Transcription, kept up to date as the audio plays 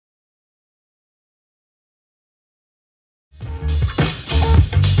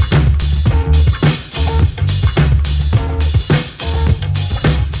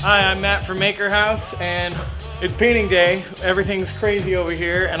Hi, I'm Matt from Maker House, and it's painting day. Everything's crazy over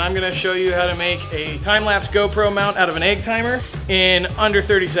here, and I'm gonna show you how to make a time-lapse GoPro mount out of an egg timer in under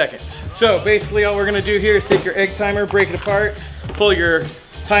 30 seconds. So basically all we're gonna do here is take your egg timer, break it apart, pull your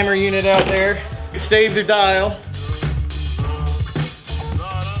timer unit out there, save the dial,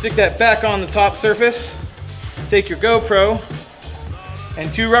 stick that back on the top surface, take your GoPro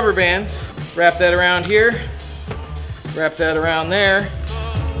and 2 rubber bands, wrap that around here, wrap that around there,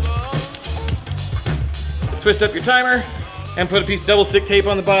 twist up your timer, and put a piece of double stick tape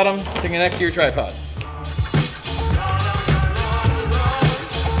on the bottom to connect to your tripod.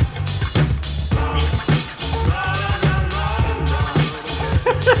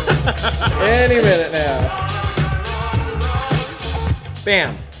 Any minute now.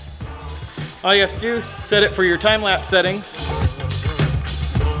 Bam. All you have to do, set it for your time-lapse settings,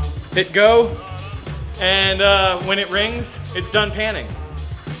 hit go, and when it rings, it's done panning.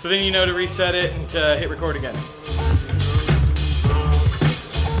 So then you know to reset it and to hit record again.